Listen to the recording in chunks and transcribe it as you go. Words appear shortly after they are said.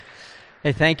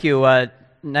Hey, thank you.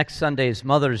 Next Sunday is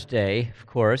Mother's Day, of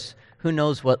course. Who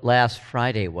knows what last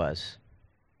Friday was?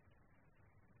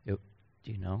 Do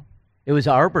you know? It was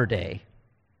Arbor Day.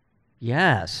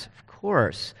 Yes, of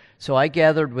course. So I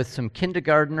gathered with some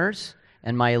kindergartners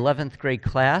and my 11th grade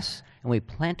class, and we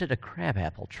planted a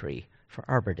crabapple tree for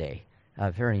Arbor Day.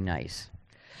 Very nice.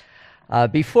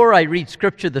 Before I read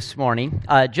Scripture this morning,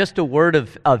 just a word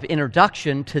of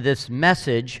introduction to this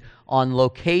message on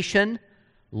location,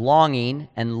 longing,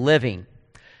 and living.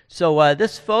 So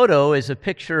this photo is a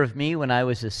picture of me when I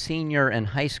was a senior in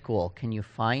high school. Can you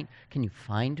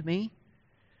find me?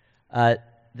 The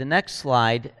next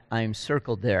slide, I'm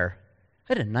circled there.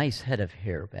 I had a nice head of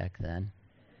hair back then.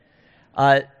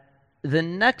 The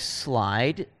next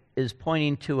slide is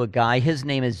pointing to a guy. His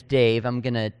name is Dave. I'm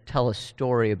going to tell a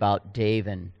story about Dave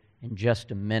in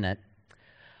just a minute.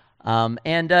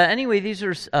 Anyway, these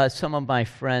are some of my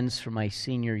friends from my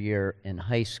senior year in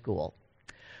high school.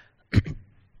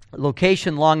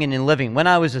 Location, longing, and living. When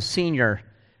I was a senior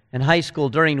in high school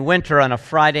during winter on a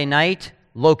Friday night,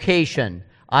 location.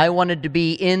 I wanted to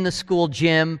be in the school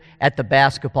gym at the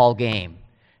basketball game.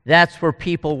 That's where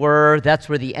people were. That's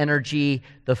where the energy,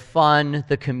 the fun,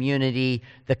 the community,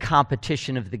 the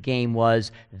competition of the game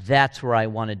was. That's where I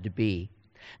wanted to be.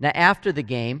 Now, after the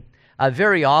game,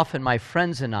 very often my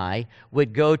friends and I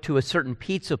would go to a certain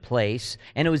pizza place,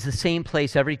 and it was the same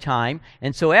place every time.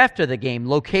 And so after the game,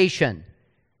 location,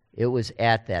 it was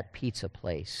at that pizza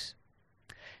place.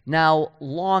 Now,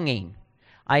 longing.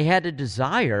 I had a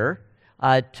desire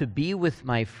to be with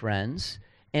my friends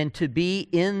and to be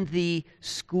in the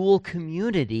school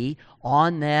community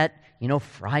on that,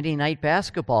 Friday night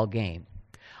basketball game.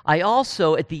 I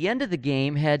also, at the end of the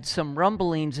game, had some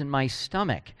rumblings in my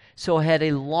stomach, so I had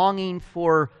a longing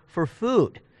for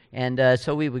food. And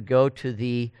so we would go to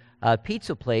the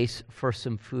pizza place for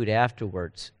some food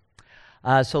afterwards.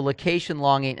 So location,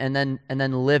 longing, and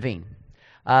then living.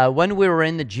 When we were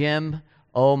in the gym,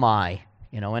 oh my,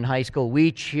 in high school,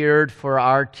 we cheered for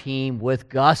our team with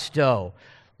gusto.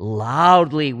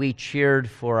 Loudly, we cheered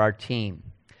for our team.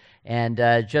 And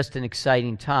just an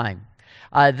exciting time.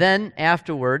 Then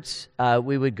afterwards,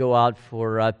 we would go out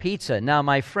for pizza. Now,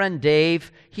 my friend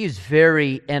Dave, he's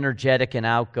very energetic and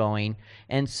outgoing.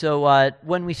 And so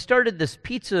when we started this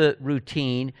pizza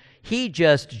routine, he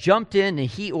just jumped in and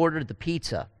he ordered the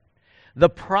pizza. The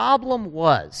problem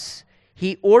was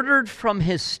he ordered from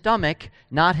his stomach,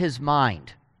 not his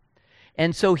mind.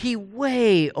 And so he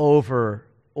way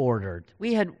over-ordered.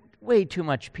 We had way too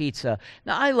much pizza.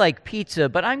 Now, I like pizza,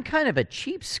 but I'm kind of a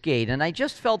cheapskate, and I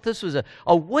just felt this was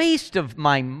a waste of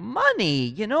my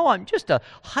money. I'm just a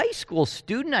high school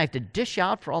student. I have to dish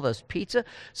out for all this pizza.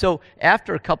 So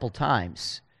after a couple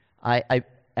times, I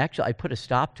put a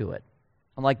stop to it.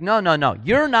 I'm like, no,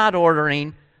 you're not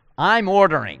ordering. I'm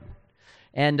ordering.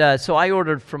 And so I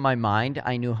ordered from my mind.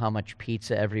 I knew how much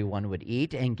pizza everyone would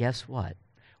eat, and guess what?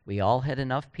 We all had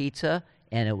enough pizza,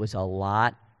 and it was a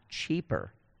lot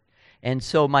cheaper. And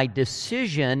so my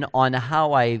decision on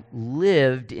how I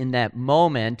lived in that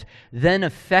moment then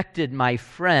affected my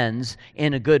friends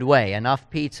in a good way. Enough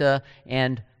pizza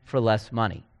and for less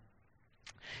money.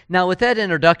 Now, with that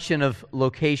introduction of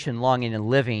location, longing, and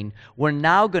living, we're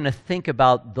now going to think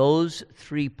about those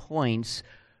 3 points,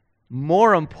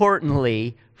 more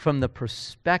importantly, from the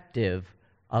perspective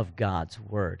of God's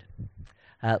Word.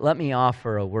 Let me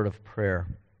offer a word of prayer.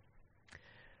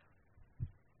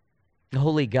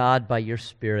 Holy God, by your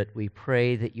Spirit, we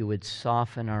pray that you would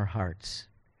soften our hearts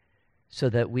so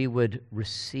that we would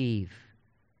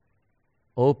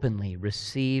openly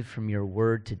receive from your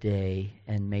word today,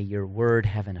 and may your word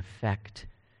have an effect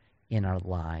in our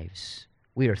lives.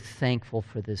 We are thankful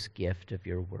for this gift of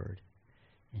your word.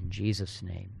 In Jesus'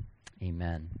 name,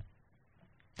 amen.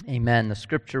 Amen. The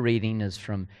scripture reading is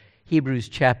from Hebrews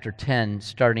chapter 10,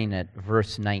 starting at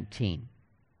verse 19.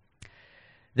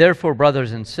 Therefore,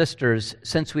 brothers and sisters,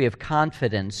 since we have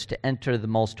confidence to enter the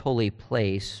most holy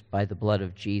place by the blood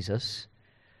of Jesus,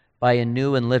 by a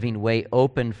new and living way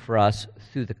opened for us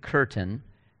through the curtain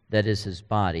that is his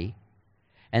body,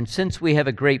 and since we have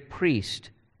a great priest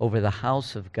over the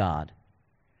house of God,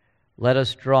 let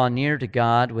us draw near to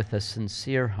God with a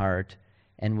sincere heart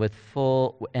and with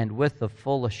the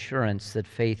full assurance that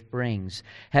faith brings,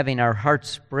 having our hearts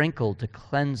sprinkled to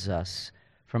cleanse us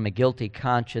from a guilty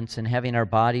conscience, and having our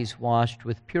bodies washed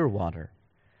with pure water.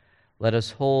 Let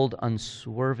us hold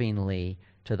unswervingly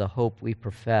to the hope we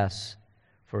profess,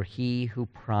 for he who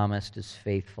promised is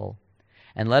faithful.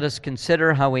 And let us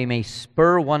consider how we may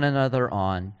spur one another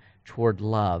on toward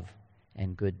love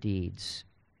and good deeds.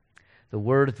 The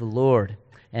word of the Lord.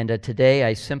 And today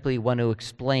I simply want to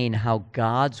explain how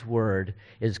God's Word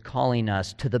is calling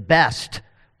us to the best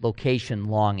location,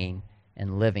 longing,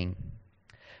 and living.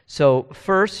 So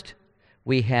first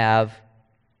we have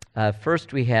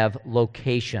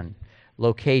location.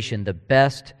 Location, the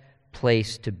best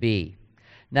place to be.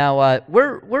 Now,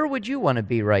 where would you want to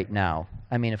be right now?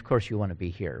 I mean, of course you want to be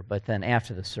here, but then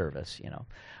after the service,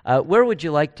 where would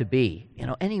you like to be?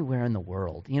 Anywhere in the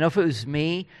world. If it was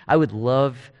me, I would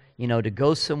love, to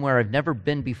go somewhere I've never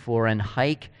been before and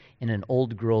hike in an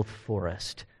old-growth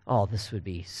forest. Oh, this would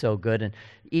be so good. And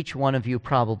each one of you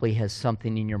probably has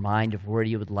something in your mind of where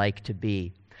you would like to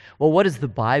be. Well, what does the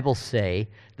Bible say?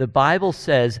 The Bible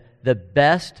says the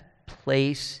best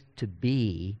place to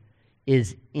be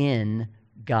is in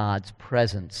God's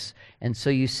presence. And so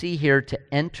you see here, to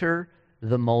enter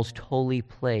the most holy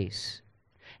place.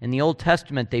 In the Old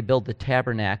Testament, they built the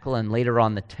tabernacle and later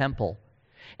on the temple.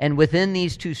 And within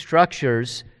these two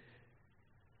structures,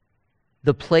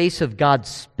 the place of God's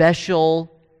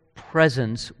special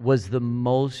presence was the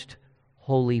most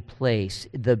holy place,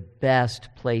 the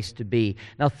best place to be.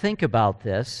 Now think about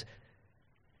this.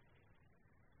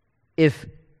 If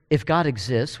God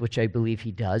exists, which I believe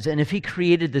He does, and if He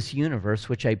created this universe,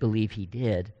 which I believe He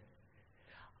did,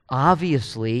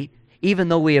 obviously, even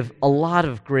though we have a lot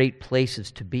of great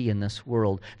places to be in this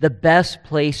world, the best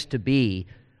place to be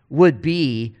would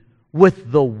be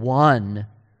with the one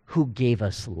who gave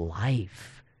us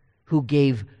life, who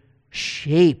gave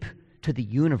shape to the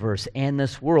universe and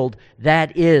this world.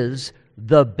 That is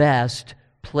the best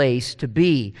place to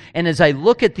be. And as I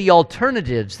look at the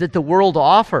alternatives that the world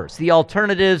offers, the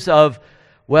alternatives of,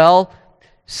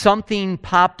 something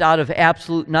popped out of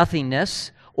absolute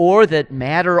nothingness, or that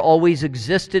matter always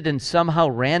existed and somehow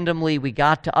randomly we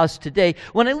got to us today,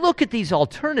 when I look at these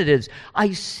alternatives,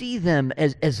 I see them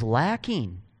as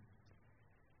lacking.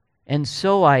 And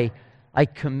so I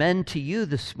commend to you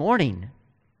this morning,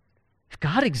 if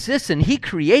God exists and He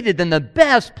created, then the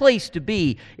best place to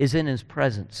be is in His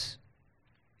presence.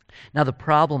 Now the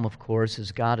problem, of course,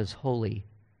 is God is holy,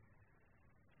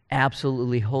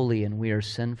 absolutely holy, and we are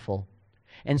sinful.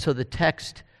 And so the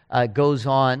text goes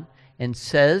on and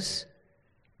says,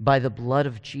 by the blood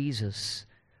of Jesus,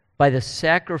 by the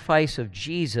sacrifice of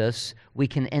Jesus, we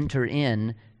can enter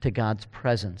in to God's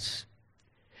presence.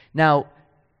 Now,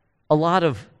 a lot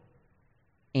of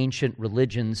ancient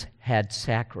religions had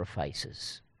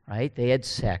sacrifices, right? They had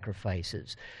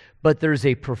sacrifices. But there's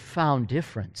a profound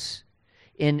difference.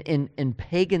 In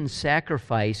pagan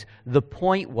sacrifice, the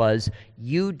point was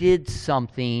you did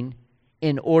something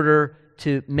in order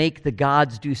to make the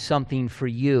gods do something for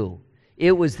you.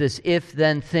 It was this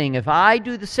if-then thing. If I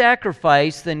do the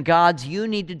sacrifice, then gods, you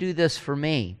need to do this for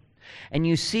me. And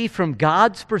you see, from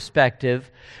God's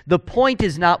perspective, the point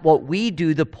is not what we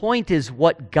do. The point is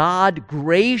what God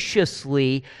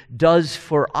graciously does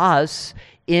for us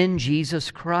in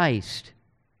Jesus Christ.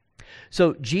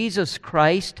 So Jesus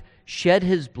Christ shed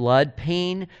His blood,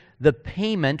 paying the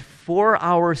payment for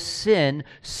our sin,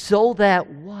 so that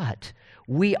what?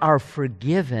 We are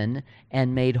forgiven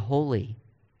and made holy.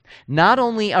 Not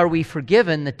only are we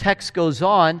forgiven, the text goes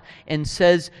on and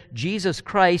says Jesus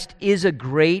Christ is a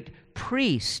great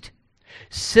priest.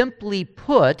 Simply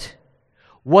put,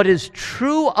 what is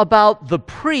true about the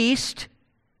priest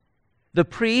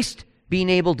being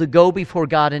able to go before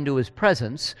God into His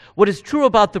presence, what is true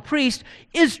about the priest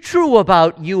is true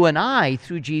about you and I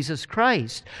through Jesus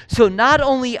Christ. So not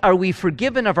only are we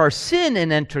forgiven of our sin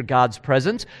and enter God's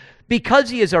presence, because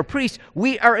He is our priest,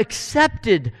 we are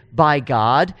accepted by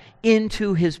God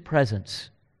into His presence.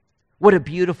 What a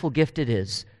beautiful gift it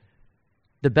is.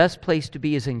 The best place to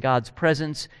be is in God's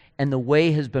presence, and the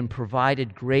way has been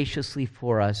provided graciously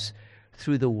for us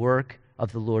through the work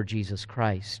of the Lord Jesus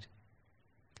Christ.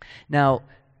 Now,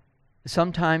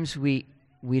 sometimes we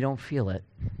don't feel it.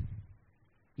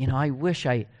 I wish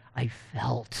I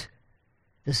felt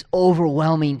this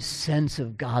overwhelming sense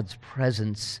of God's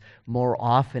presence more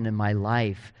often in my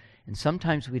life. And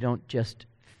sometimes we don't just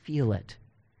feel it.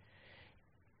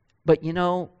 But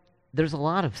there's a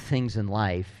lot of things in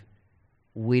life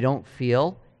we don't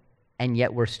feel, and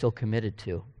yet we're still committed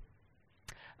to.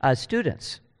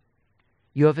 Students,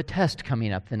 you have a test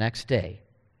coming up the next day.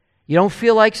 You don't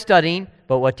feel like studying,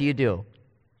 but what do?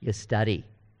 You study,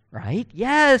 right?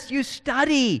 Yes, you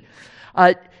study.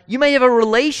 You may have a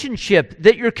relationship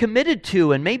that you're committed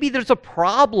to, and maybe there's a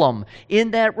problem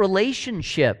in that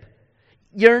relationship.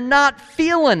 You're not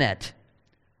feeling it.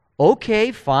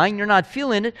 Okay, fine, you're not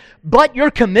feeling it, but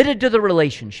you're committed to the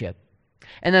relationship.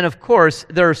 And then, of course,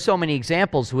 there are so many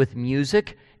examples with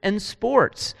music and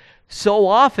sports. So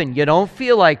often you don't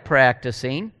feel like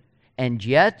practicing, and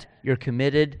yet you're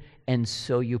committed, and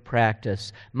so you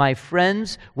practice. My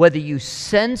friends, whether you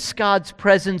sense God's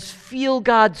presence, feel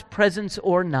God's presence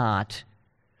or not,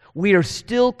 we are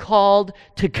still called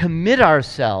to commit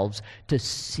ourselves to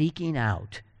seeking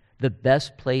out the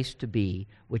best place to be,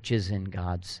 which is in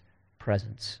God's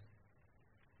presence.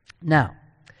 Now,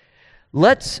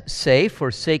 let's say,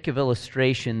 for sake of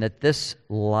illustration, that this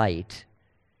light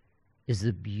is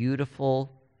the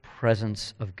beautiful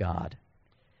presence of God.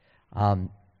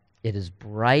 It is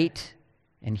bright,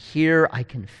 and here I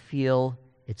can feel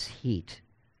its heat,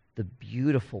 the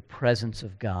beautiful presence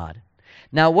of God.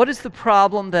 Now, what is the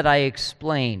problem that I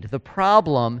explained? The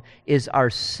problem is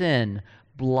our sin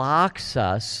blocks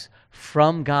us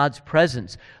from God's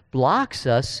presence, blocks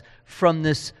us from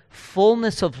this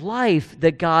fullness of life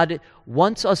that God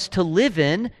wants us to live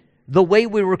in the way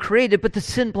we were created, but the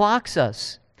sin blocks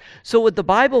us. So what the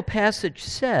Bible passage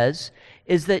says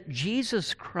is that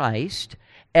Jesus Christ,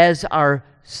 as our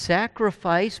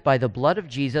sacrifice by the blood of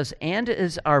Jesus and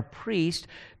as our priest,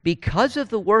 because of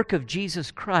the work of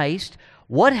Jesus Christ,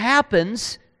 what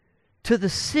happens to the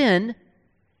sin?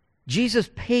 Jesus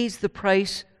pays the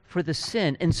price for the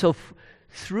sin. And so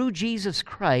through Jesus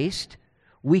Christ,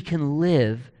 we can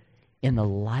live in the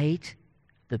light,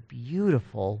 the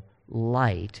beautiful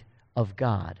light of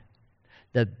God.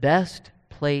 The best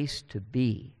place to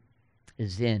be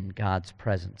is in God's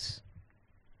presence.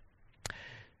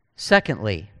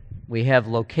 Secondly, we have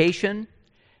location,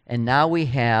 and now we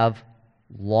have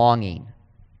longing.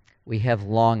 We have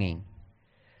longing.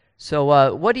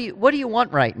 So what do you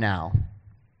want right now?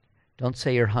 Don't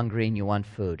say you're hungry and you want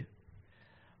food.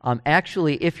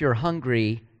 Actually, if you're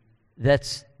hungry,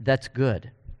 that's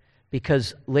good.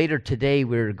 Because later today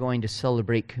we're going to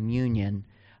celebrate communion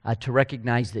to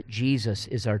recognize that Jesus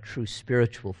is our true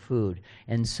spiritual food.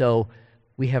 And so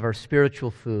we have our spiritual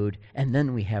food, and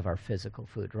then we have our physical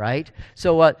food, right?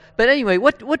 So, but anyway,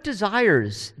 what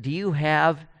desires do you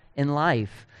have in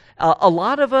life? A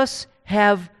lot of us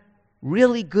have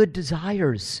really good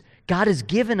desires. God has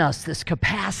given us this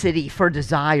capacity for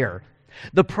desire.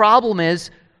 The problem is,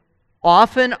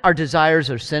 often our desires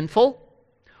are sinful,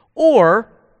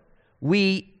 or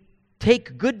we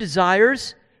take good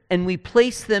desires and we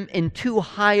place them in too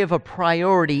high of a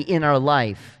priority in our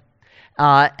life.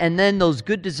 And then those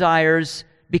good desires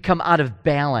become out of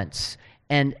balance,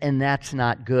 and that's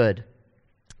not good.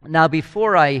 Now,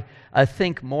 before I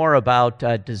think more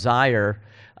about desire,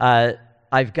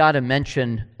 I've got to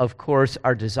mention, of course,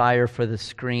 our desire for the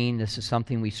screen. This is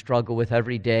something we struggle with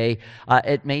every day.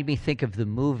 It made me think of the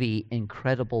movie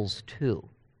Incredibles 2.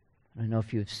 I don't know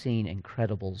if you've seen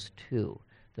Incredibles 2,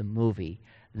 the movie.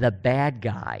 The bad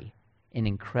guy in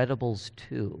Incredibles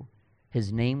 2,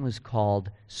 his name was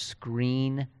called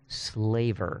Screen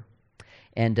Slaver.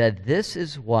 And this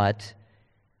is what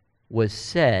was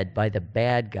said by the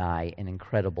bad guy in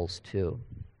Incredibles 2.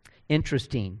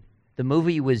 Interesting. The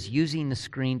movie was using the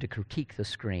screen to critique the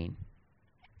screen.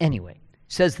 Anyway, it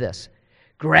says this: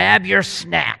 grab your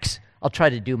snacks. I'll try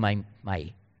to do my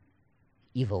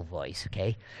evil voice,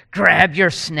 okay? Grab your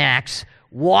snacks,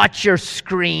 watch your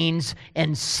screens,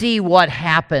 and see what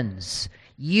happens.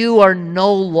 You are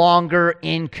no longer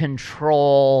in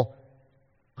control.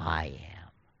 I am.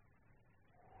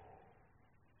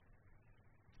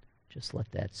 Just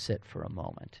let that sit for a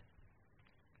moment.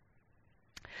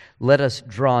 Let us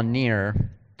draw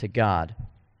near to God.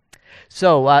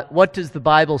 So, what does the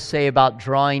Bible say about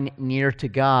drawing near to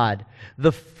God?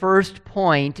 The first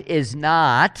point is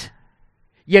not,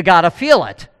 you got to feel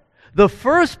it. The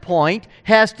first point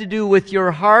has to do with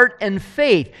your heart and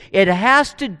faith. It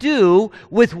has to do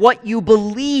with what you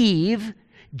believe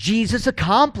Jesus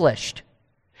accomplished.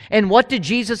 And what did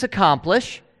Jesus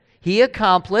accomplish? He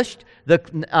accomplished,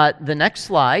 the next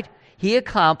slide, he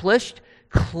accomplished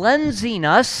cleansing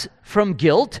us from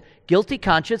guilt, guilty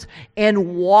conscience,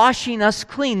 and washing us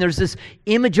clean. There's this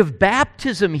image of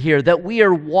baptism here, that we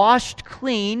are washed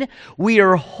clean, we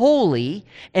are holy,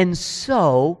 and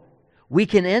so we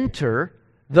can enter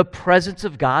the presence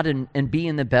of God and be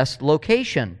in the best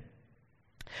location.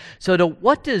 So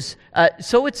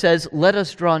so it says, let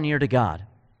us draw near to God.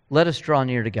 Let us draw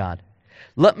near to God.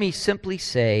 Let me simply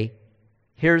say,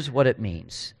 here's what it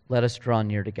means. Let us draw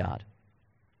near to God.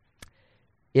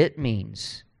 It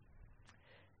means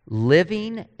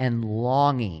living and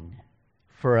longing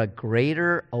for a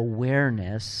greater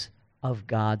awareness of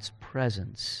God's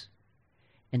presence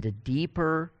and a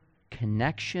deeper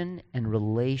connection and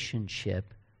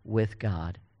relationship with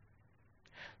God.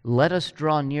 Let us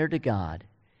draw near to God.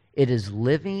 It is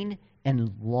living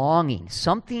and longing,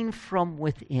 something from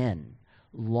within,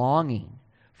 longing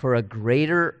for a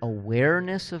greater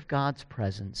awareness of God's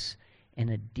presence and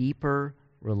a deeper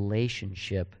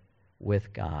relationship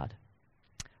with God.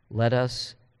 Let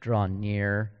us draw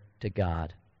near to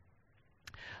God.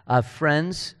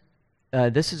 Friends,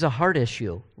 this is a heart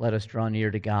issue. Let us draw near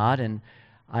to God. And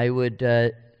I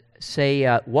would say,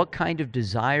 what kind of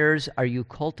desires are you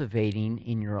cultivating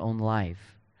in your own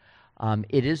life?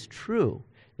 It is true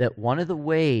that one of the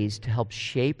ways to help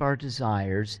shape our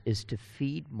desires is to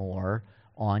feed more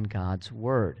on God's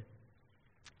Word.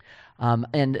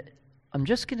 And I'm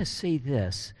just going to say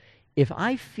this. If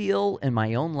I feel in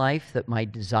my own life that my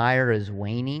desire is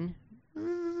waning,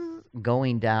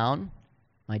 going down,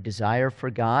 my desire for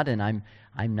God, and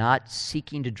I'm not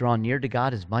seeking to draw near to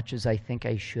God as much as I think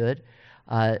I should,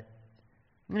 I'm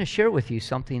going to share with you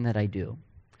something that I do.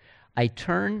 I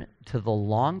turn to the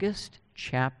longest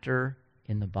chapter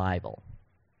in the Bible,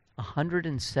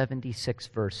 176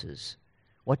 verses.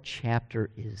 What chapter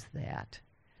is that?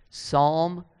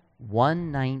 Psalm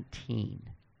 119.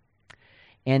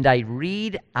 And I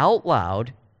read out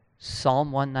loud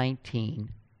Psalm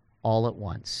 119 all at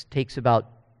once. Takes about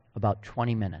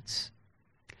 20 minutes.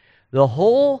 The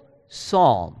whole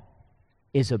psalm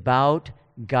is about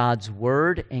God's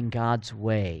word and God's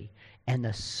way. And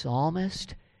the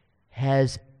psalmist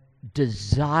has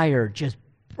desire just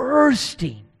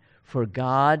bursting for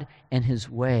God and his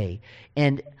way.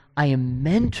 And I am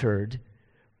mentored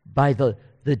by the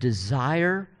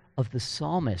desire of the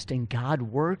psalmist, and God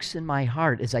works in my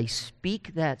heart as I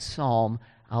speak that psalm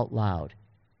out loud.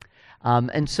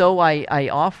 And so I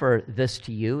offer this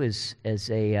to you as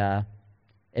an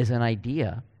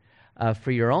idea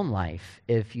for your own life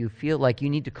if you feel like you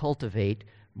need to cultivate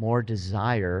more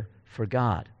desire for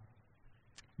God.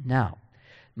 Now,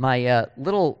 my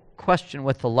little question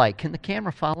with the light. Can the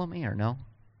camera follow me or no?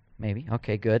 Maybe.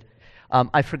 Okay, good.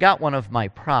 I forgot one of my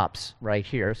props right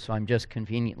here, so I'm just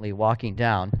conveniently walking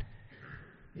down.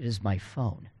 It is my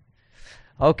phone.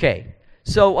 Okay,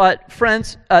 so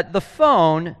friends, the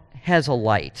phone has a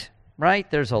light, right?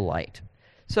 There's a light.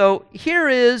 So here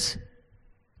is,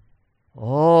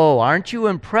 aren't you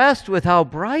impressed with how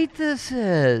bright this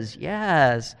is?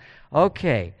 Yes.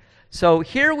 Okay, so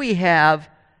here we have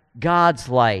God's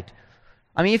light.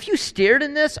 I mean, if you stared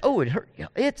in this, it hurt.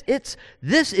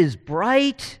 This is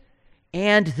bright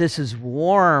and this is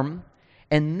warm,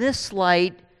 and this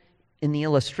light in the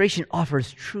illustration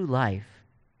offers true life.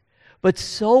 But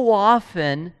so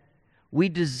often we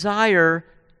desire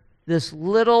this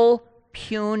little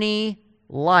puny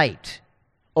light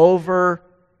over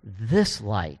this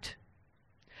light.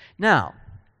 Now,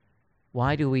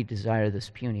 why do we desire this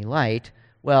puny light?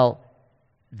 Well,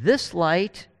 this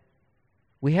light,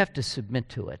 we have to submit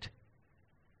to it.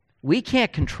 We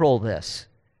can't control this.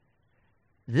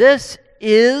 This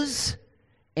is,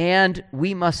 and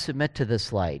we must submit to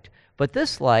this light. But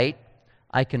this light,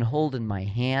 I can hold in my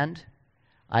hand.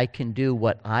 I can do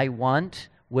what I want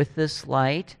with this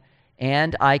light,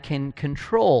 and I can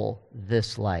control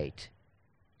this light.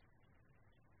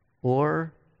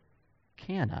 Or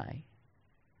can I?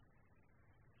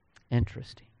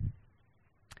 Interesting.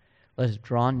 Let us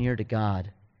draw near to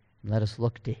God, and let us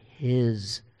look to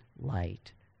His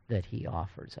light that He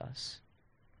offers us.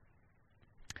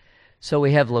 So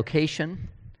we have location,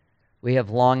 we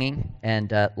have longing,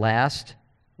 and last,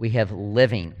 we have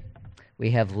living.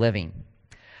 We have living.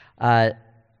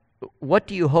 What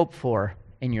do you hope for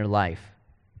in your life?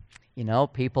 You know,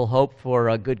 people hope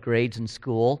for good grades in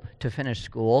school, to finish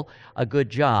school, a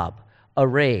good job, a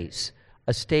raise,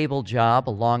 a stable job,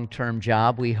 a long-term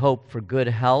job. We hope for good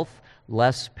health,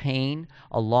 less pain,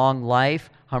 a long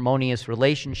life, harmonious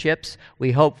relationships.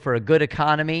 We hope for a good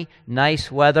economy,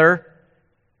 nice weather,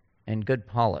 and good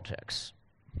politics.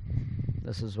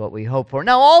 This is what we hope for.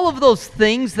 Now, all of those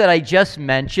things that I just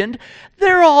mentioned,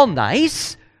 they're all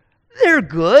nice. They're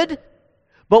good.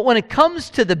 But when it comes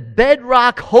to the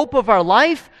bedrock hope of our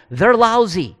life, they're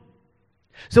lousy.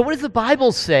 So what does the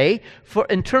Bible say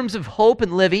in terms of hope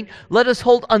and living? Let us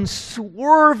hold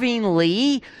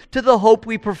unswervingly to the hope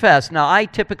we profess. Now, I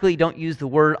typically don't use the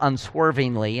word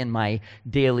unswervingly in my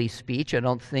daily speech. I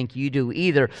don't think you do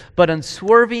either. But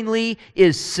unswervingly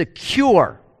is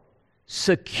secure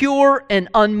and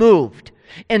unmoved.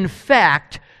 In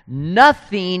fact,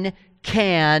 nothing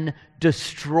can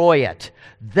destroy it.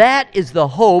 That is the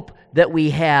hope that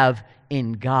we have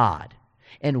in God.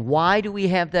 And why do we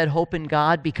have that hope in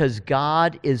God? Because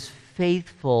God is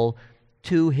faithful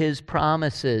to His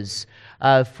promises.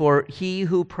 For He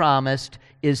who promised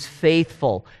is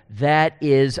faithful. That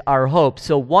is our hope.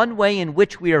 So one way in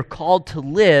which we are called to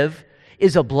live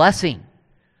is a blessing.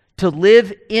 To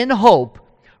live in hope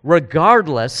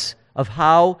regardless of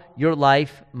how your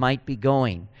life might be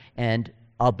going and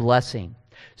a blessing.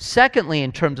 Secondly,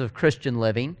 in terms of Christian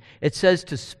living, it says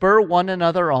to spur one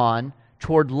another on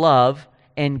toward love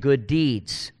and good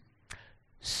deeds.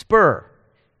 Spur.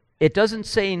 It doesn't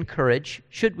say encourage.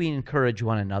 Should we encourage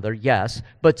one another? Yes.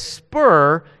 But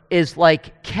spur is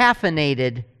like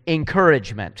caffeinated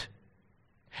encouragement.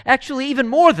 Actually, even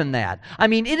more than that. I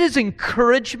mean, it is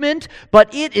encouragement,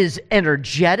 but it is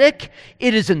energetic.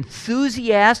 It is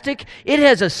enthusiastic. It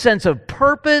has a sense of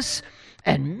purpose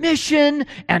and mission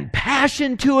and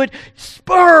passion to it.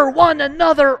 Spur one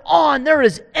another on. There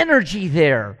is energy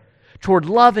there toward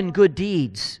love and good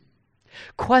deeds.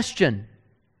 Question: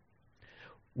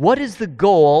 what is the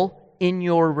goal in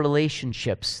your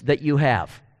relationships that you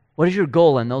have? What is your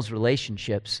goal in those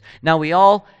relationships? Now, we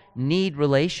all need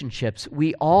relationships.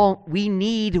 We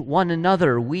need one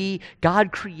another.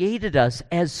 God created us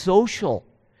as social.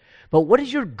 But what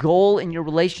is your goal in your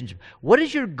relationship? What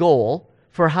is your goal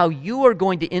for how you are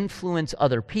going to influence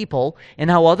other people and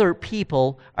how other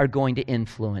people are going to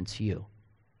influence you?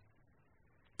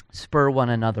 Spur one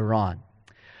another on.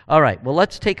 All right, well,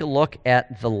 let's take a look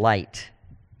at the light.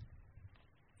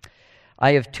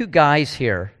 I have two guys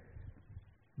here,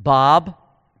 Bob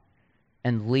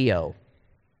and Leo.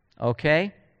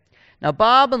 Okay? Now,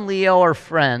 Bob and Leo are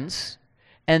friends,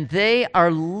 and they are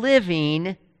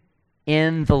living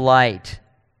in the light.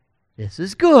 This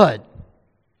is good.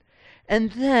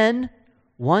 And then,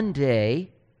 one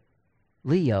day,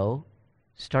 Leo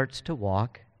starts to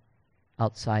walk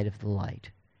outside of the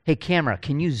light. Hey, camera,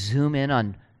 can you zoom in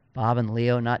on Bob and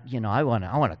Leo? I want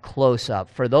a close-up.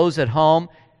 For those at home,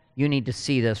 you need to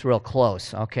see this real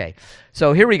close. Okay,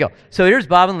 so here we go. So here's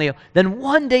Bob and Leo. Then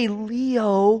one day,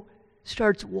 Leo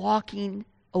starts walking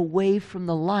away from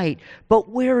the light. But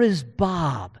where is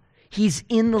Bob? He's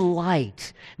in the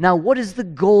light. Now, what is the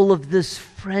goal of this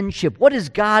friendship? What is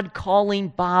God calling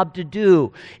Bob to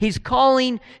do? He's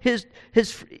calling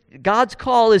God's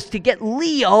call is to get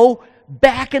Leo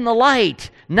back in the light,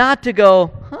 not to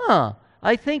go,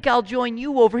 I think I'll join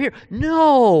you over here.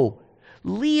 No,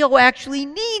 Leo actually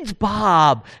needs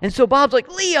Bob. And so Bob's like,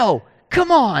 Leo,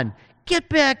 come on, get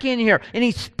back in here. And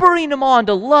he's spurring him on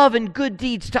to love and good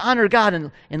deeds to honor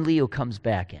God. And Leo comes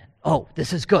back in. Oh,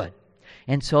 this is good.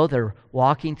 And so they're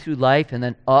walking through life, and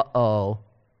then,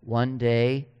 one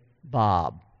day,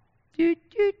 Bob, he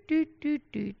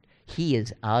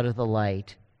is out of the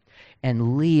light.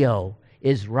 And Leo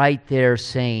is right there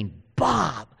saying,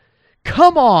 Bob,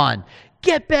 come on,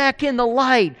 get back in the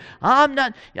light. I'm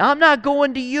not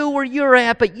going to you where you're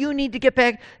at, but you need to get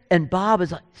back. And Bob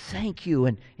is like, thank you.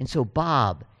 And so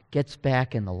Bob gets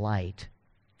back in the light.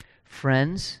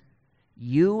 Friends,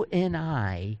 you and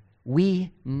I,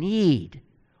 we need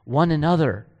one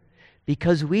another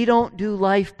because we don't do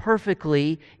life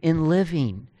perfectly in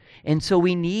living. And so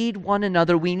we need one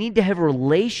another. We need to have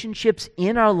relationships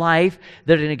in our life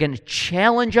that are going to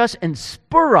challenge us and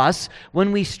spur us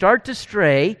when we start to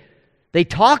stray. They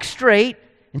talk straight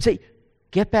and say,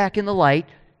 get back in the light.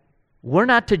 We're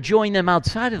not to join them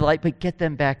outside of the light, but get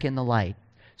them back in the light.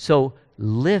 So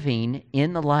living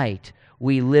in the light,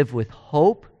 we live with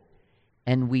hope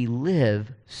and we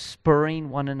live spurring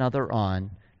one another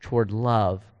on toward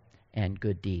love and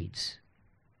good deeds.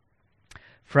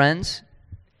 Friends,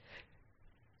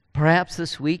 perhaps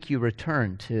this week you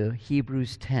return to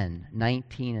Hebrews 10,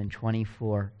 19 and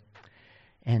 24.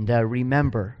 And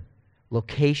remember,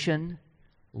 location,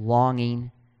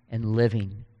 longing, and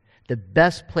living. The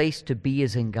best place to be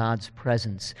is in God's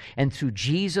presence. And through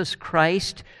Jesus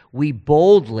Christ, we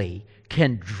boldly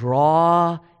can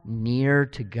draw near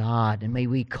to God. And may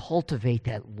we cultivate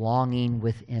that longing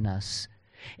within us.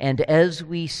 And as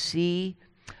we see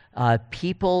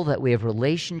people that we have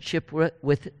relationship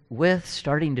with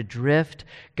starting to drift,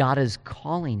 God is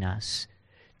calling us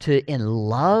to, in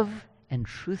love and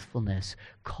truthfulness,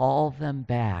 call them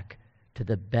back to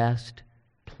the best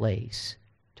place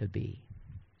to be.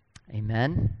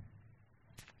 Amen?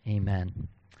 Amen.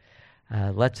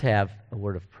 Let's have a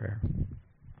word of prayer.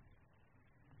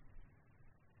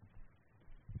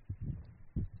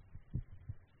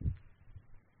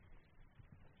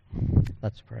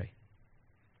 Let's pray.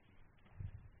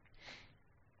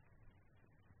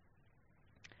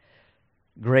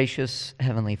 Gracious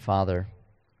Heavenly Father,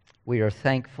 we are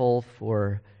thankful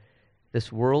for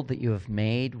this world that you have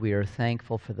made. We are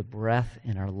thankful for the breath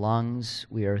in our lungs.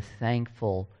 We are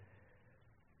thankful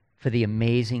for the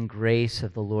amazing grace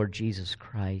of the Lord Jesus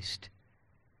Christ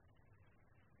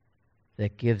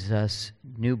that gives us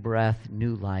new breath,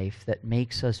 new life, that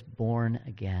makes us born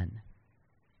again.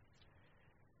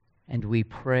 And we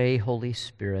pray, Holy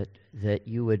Spirit, that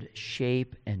you would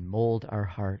shape and mold our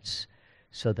hearts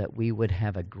so that we would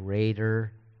have a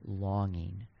greater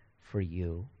longing for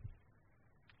you.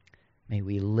 May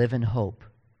we live in hope,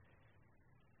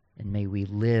 and may we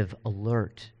live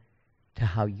alert to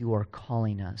how you are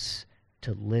calling us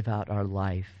to live out our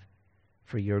life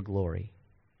for your glory.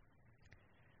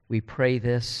 We pray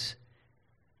this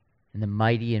in the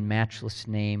mighty and matchless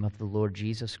name of the Lord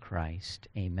Jesus Christ.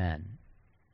 Amen.